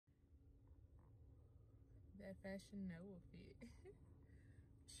that Fashion Nova fit.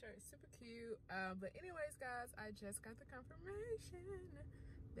 Shirt super cute. But anyways, guys, I just got the confirmation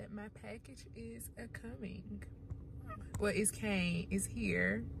that my package is coming. Well, it's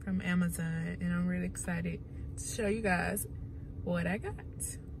here from Amazon, and I'm really excited to show you guys what I got.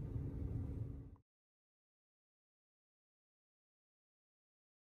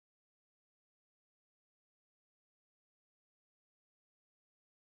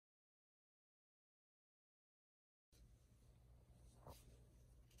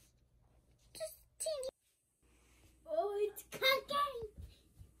 Oh, it's cooking.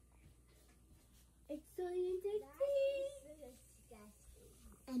 It's so interesting.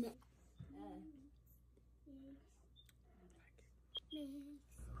 And it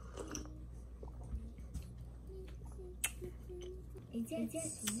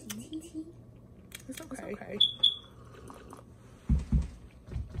It's okay.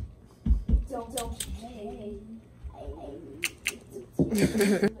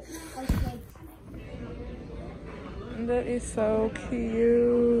 That is so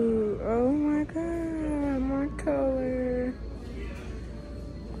cute. Oh my god, my color.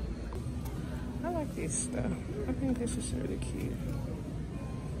 I like this stuff. I think this is really cute.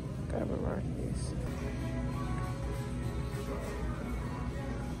 Gotta rock this.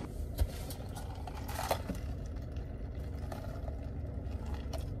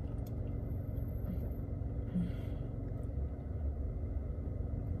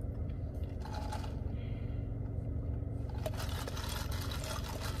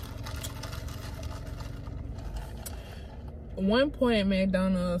 One point at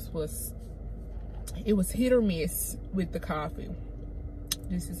McDonald's was hit or miss with the coffee.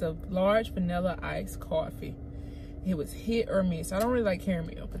 This is a large vanilla iced coffee. It was hit or miss. I don't really like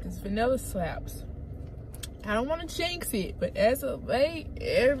caramel, but this vanilla slaps. I don't want to jinx it, but as of late,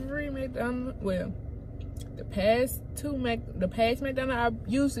 every McDonald's, well, the past McDonald's I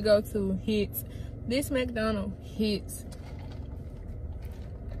used to go to hits. This McDonald's hits.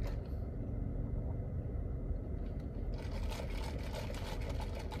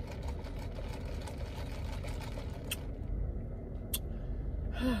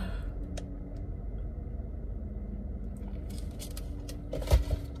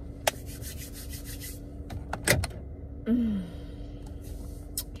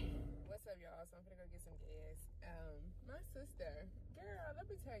 What's up, y'all? So I'm gonna go get some gas. My sister, girl, let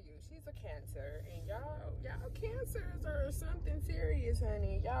me tell you, she's a Cancer, and y'all Cancers are something serious,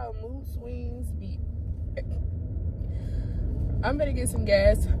 honey. Y'all mood swings be. I'm gonna get some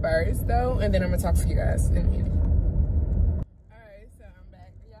gas first, though, and then I'm gonna talk to you guys in a minute. Alright, so I'm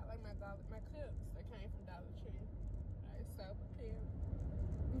back. Y'all like my clips? They came from Dollar Tree. Alright, so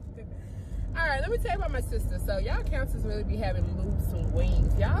prepare. Alright, let me tell you about my sister. So y'all Cancers really be having mood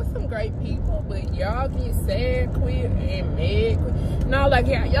swings. Y'all some great people, but y'all get sad quick and mad quick. No, like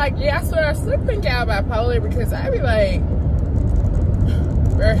I swear I still think y'all bipolar because I be like,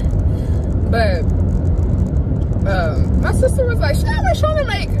 but my sister was like, she always trying to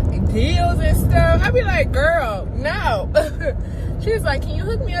make deals and stuff. I be like, girl, no. She was like, can you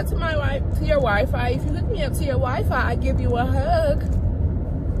hook me up to your Wi-Fi? If you hook me up to your Wi-Fi, I give you a hug.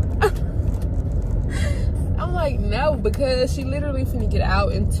 I'm like, no, because she literally finna get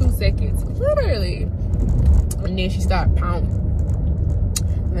out in 2 seconds, literally. And then she started pounding.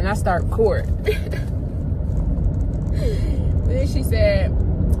 And then I start recording. Then she said,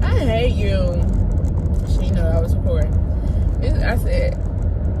 I hate you. She didn't know I was recording. I said,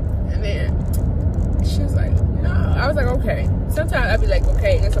 and then she was like, no. I was like, okay. Sometimes I'd be like,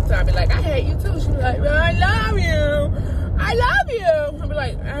 okay. And sometimes I'd be like, I hate you too. She was like, well, I love you. I love you. I'd be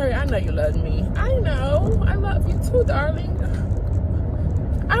like, all right, I know you love me. I know. I love you too, darling.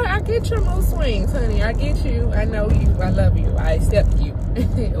 I get your mood swings, honey. I get you. I know you. I love you. I accept you.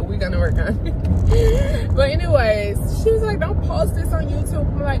 We're gonna work on it. But anyways, she was like, don't post this on YouTube.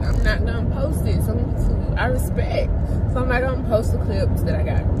 I'm like, I'm not gonna post this on YouTube. I respect. So I'm not gonna post the clips that I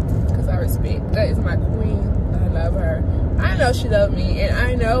got because I respect. That is my queen. I love her. I know she loved me, and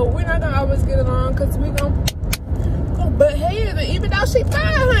I know we're not gonna always get along because we gonna but heads, and even though she 5,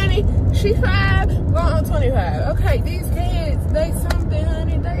 honey, she 5 going on 25. Okay, these kids, they something,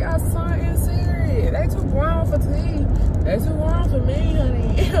 honey. They are something serious. They too grown for tea. They too grown for me,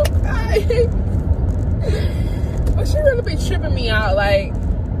 honey. Okay. But she really be tripping me out. Like,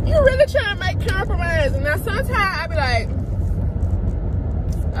 you really trying to make compromise. And now sometimes I be like,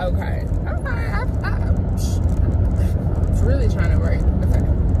 okay, I'm really trying to work. Okay.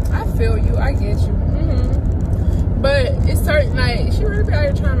 I feel you. I get you. But it's certain, like, she really be out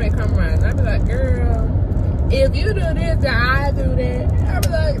here trying to make compromise. I be like, girl, if you do this, then I do that. I be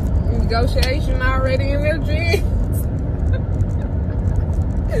like, negotiation already in their jeans.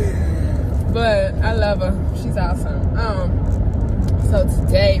 But I love her. She's awesome. So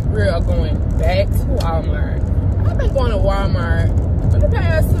today we are going back to Walmart. I've been going to Walmart for the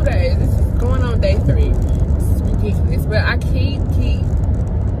past 2 days. This is going on day 3. This is ridiculous. But I keep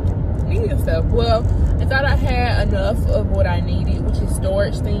needing stuff. Well, I thought I had enough of what I needed, which is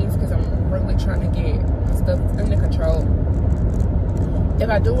storage things, because I'm really trying to get my stuff under control. If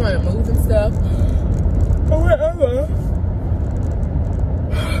I do want to move and stuff, or whatever,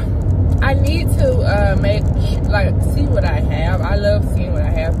 I need to see what I have. I love seeing what I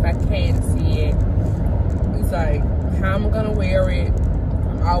have. If I can't see it, it's like how I'm gonna wear it.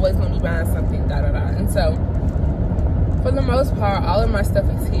 I'm always gonna be buying something, And so, for the most part, all of my stuff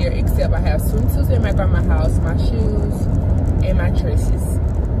is here, except I have swimsuits in my grandma's house, my shoes, and my dresses.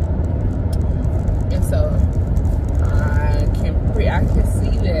 And so, I can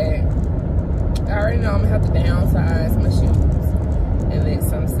see that I already know I'm gonna have to downsize my shoes and let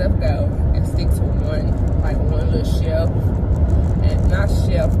some stuff go and stick to one little shelf, and not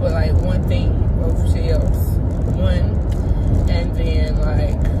shelf, but like one thing, both shelves, one, and then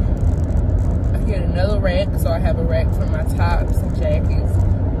like I get another rack, so I have a rack for my tops and jackets,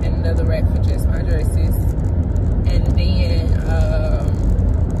 and another rack for just my dresses, and then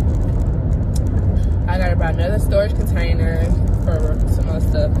I gotta buy another storage container for some other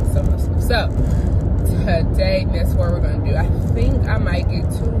stuff and some other stuff. So today, that's what we're gonna do. I think I might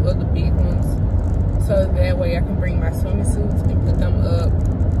get 2 of the big ones, so that way I can bring my swimming suits and put them up,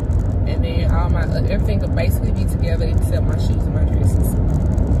 and then all my everything will basically be together except my shoes and my dresses.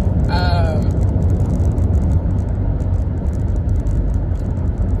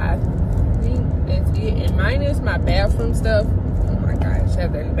 I think that's it, and minus my bathroom stuff. Oh my gosh, I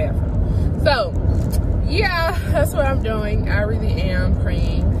have that in the bathroom. So yeah, that's what I'm doing. I really am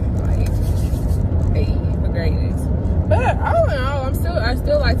praying for greatness. But all in all, I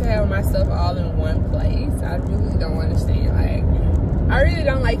still like to have my stuff all in one place. I really don't understand. I really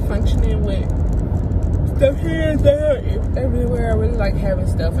don't like functioning with stuff here and there everywhere. I really like having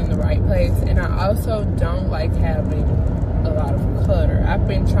stuff in the right place, and I also don't like having a lot of clutter. I've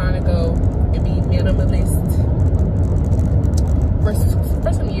been trying to go and be minimalist for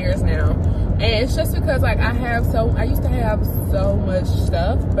some years now. And it's just because I used to have so much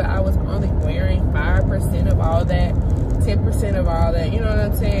stuff, but I was only wearing 5% of all that, 10% of all that, you know what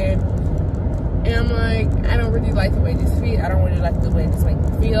I'm saying? And I'm like, I don't really like the way this fits. I don't really like the way this makes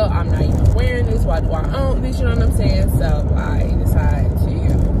me feel. I'm not even wearing this. Why do I own this? You know what I'm saying? So I decided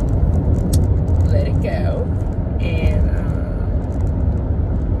to let it go. And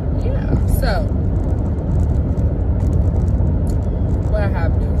yeah, so what I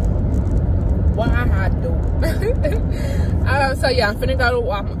have to do. So yeah, I'm finna go to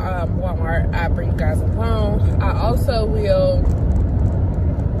Walmart. I'll bring you guys along. I also will.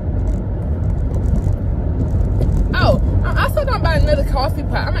 I'm also gonna buy another coffee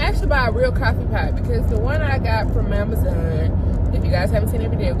pot. I'm gonna actually buy a real coffee pot, because the one I got from Amazon, if you guys haven't seen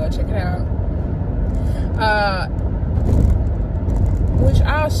that video, go check it out. Which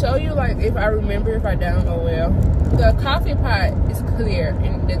I'll show you, if I remember, if I don't, oh well. The coffee pot is clear,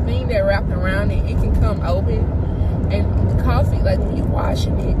 and the thing that wrapped around it, it can come open. And the coffee, when you're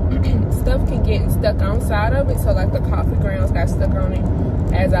washing it, stuff can get stuck on side of it. So the coffee grounds got stuck on it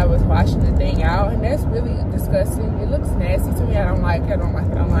as I was washing the thing out, and that's really disgusting. It looks nasty to me. I don't like it.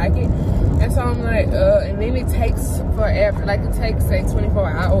 And so I'm like, and then it takes forever. It takes 24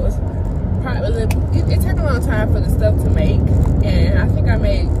 hours. Probably it took a long time for the stuff to make, and I think I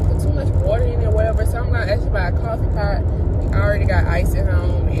made too much water in it or whatever. So I'm gonna actually buy a coffee pot. I already got ice at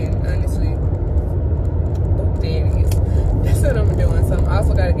home, and honestly, there it is. That's what I'm doing. So I'm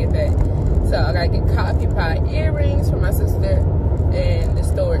also gotta get that. So I gotta get coffee pot earrings for my sister and the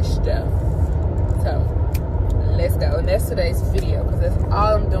storage stuff. So let's go. And that's today's video, because that's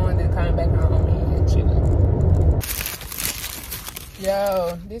all I'm doing. Then coming back home and chilling.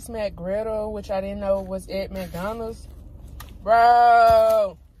 Yo, this McGriddle, which I didn't know was at McDonald's.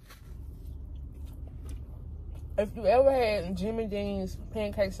 Bro, if you ever had Jimmy Dean's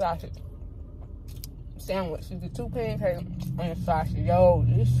pancake sausage sandwich, you get 2 pancakes and sausage. Yo,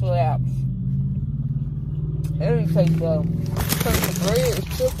 this slaps. It doesn't taste well, because the bread is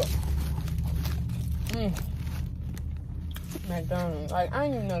thicker. McDonald's. I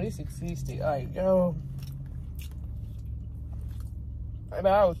didn't even know this existed. Yo. But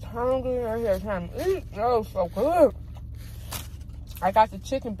I was hungry. I had time to eat. That was so good. I got the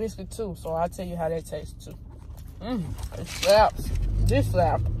chicken biscuit too, so I'll tell you how that tastes too. It slaps. This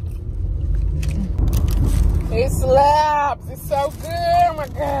slap. It slaps. It's so good. Oh my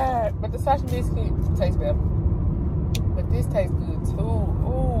God. But the sausage biscuit tastes better. But this tastes good too.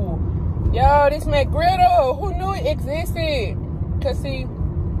 Ooh. Yo, this McGriddle. Who knew it existed? Cause see,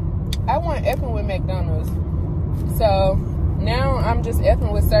 I wasn't effing with McDonald's. So now I'm just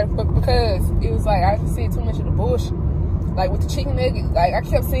effing with certain, because it was like I just see too much of the bullshit. Like with the chicken nuggets, like I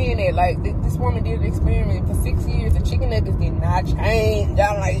kept saying that, like this woman did an experiment for 6 years, the chicken nuggets did not change.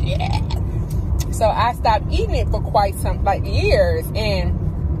 I'm like, yeah. So I stopped eating it for quite some, like years. And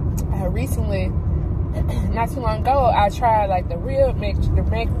I recently, not too long ago, I tried like the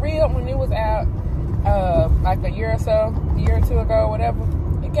McRib when it was out, like a year or two ago, whatever.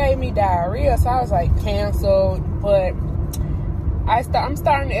 It gave me diarrhea, so I was like canceled. But I'm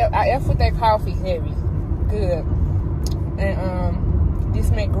starting to, I F with that coffee heavy, good. And this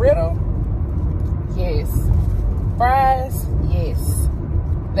McGriddle, yes. Fries, yes.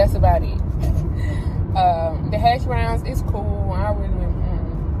 That's about it. The hash browns is cool. I really,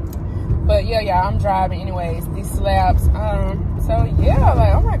 but yeah, y'all, I'm driving anyways. These slaps. So yeah,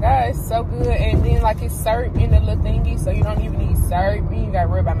 like, oh my God, it's so good. And then like it's syrup in the little thingy, so you don't even need syrup. You ain't gotta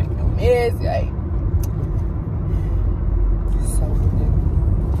worry about making a mess. Like, so good.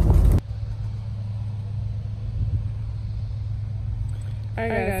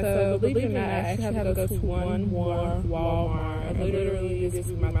 Alright guys, so believe it or not, I actually have to go to one more Walmart. Literally, this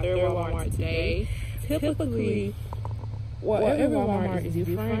is my third Walmart today. Typically, well, every Walmart is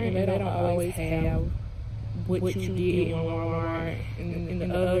different, and they don't always have what you get in one Walmart and in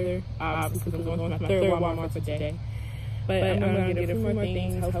the other, obviously, because I'm going to my third Walmart for today. But I'm going to get a few more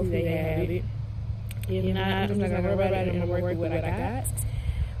things, hopefully they have it. If not, I'm just not going to worry about it and work with what I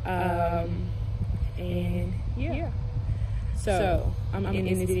got. And yeah. So, I'm in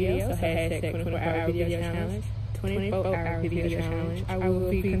this video, so hashtag 24-hour video challenge, 24-hour video challenge. I will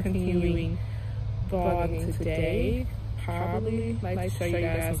be continuing vlogging today, probably, like, show you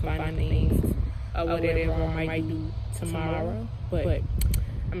guys some fun things, or whatever I might do tomorrow, but I'm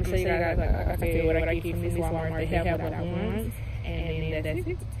going to show you guys, like I said, what I get from this Walmart. They have what I want, and then that's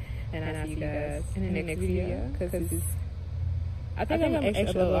it, and I'll see you guys in the next video, because I think I'm going to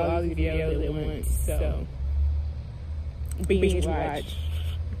upload all these videos at once, so binge watch.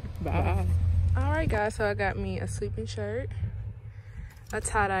 Bye. Alright guys, so I got me a sleeping shirt, a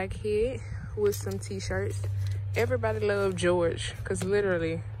tie-dye kit with some t-shirts. Everybody love George, because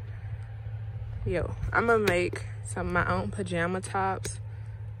literally, yo, I'm gonna make some of my own pajama tops,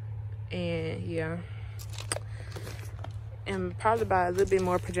 and yeah, and probably buy a little bit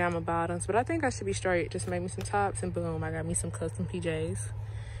more pajama bottoms, but I think I should be straight. Just make me some tops, and boom, I got me some custom PJs.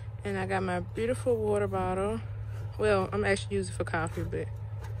 And I got my beautiful water bottle. Well, I'm actually using it for coffee, but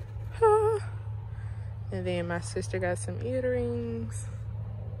and then my sister got some earrings,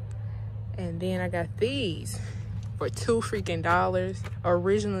 and then I got these for $2 freaking,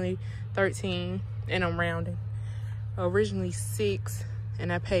 originally $13, and I'm rounding, originally $6,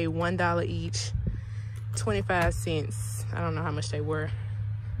 and I paid $1 each, 25 cents. I don't know how much they were.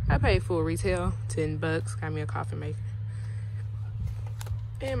 I paid full retail, $10. Got me a coffee maker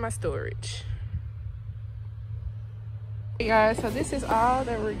and my storage. Hey guys, so this is all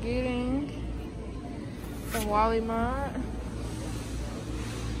that we're getting from Walmart.